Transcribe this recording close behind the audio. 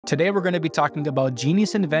Today we're going to be talking about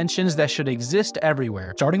genius inventions that should exist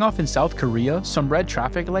everywhere. Starting off in South Korea, some red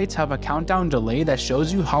traffic lights have a countdown delay that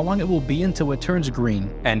shows you how long it will be until it turns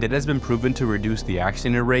green. And it has been proven to reduce the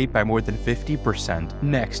accident rate by more than 50%.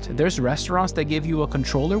 Next, there's restaurants that give you a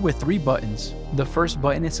controller with 3 buttons. The first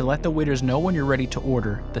button is to let the waiters know when you're ready to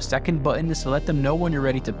order. The second button is to let them know when you're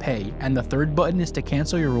ready to pay. And the third button is to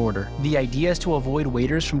cancel your order. The idea is to avoid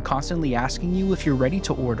waiters from constantly asking you if you're ready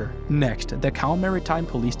to order. Next, the Cal Maritime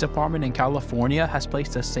Police Department in California has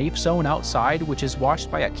placed a safe zone outside which is watched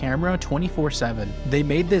by a camera 24/7. They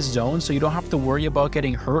made this zone so you don't have to worry about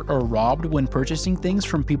getting hurt or robbed when purchasing things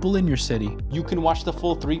from people in your city. You can watch the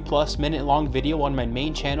full 3+ minute long video on my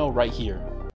main channel right here.